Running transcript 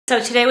So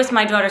today was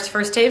my daughter's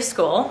first day of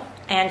school,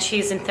 and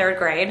she's in 3rd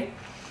grade.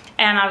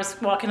 And I was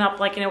walking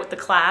up, like, with the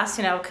class,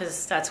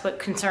 because that's what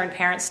concerned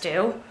parents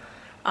do.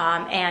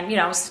 And,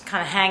 I was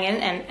kind of hanging,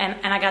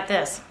 and I got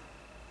this.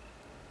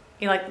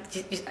 Are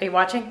you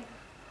watching?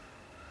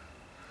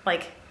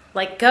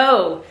 Like,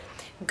 go,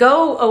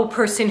 oh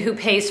person who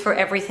pays for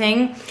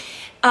everything.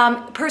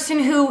 Person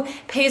who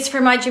pays for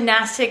my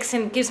gymnastics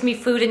and gives me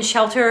food and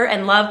shelter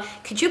and love.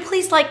 Could you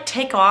please,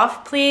 take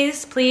off,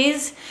 please,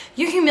 please?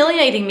 You're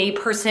humiliating me,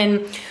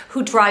 person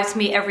who drives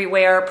me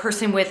everywhere,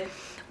 person with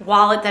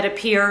wallet that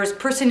appears,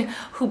 person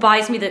who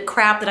buys me the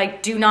crap that I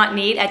do not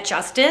need at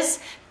Justice.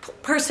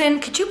 Person,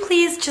 could you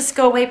please just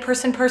go away,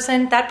 person,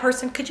 that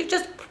person, could you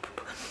just...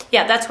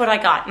 Yeah, that's what I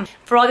got. And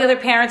for all the other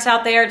parents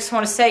out there, I just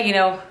want to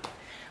say,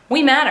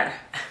 we matter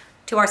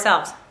to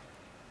ourselves.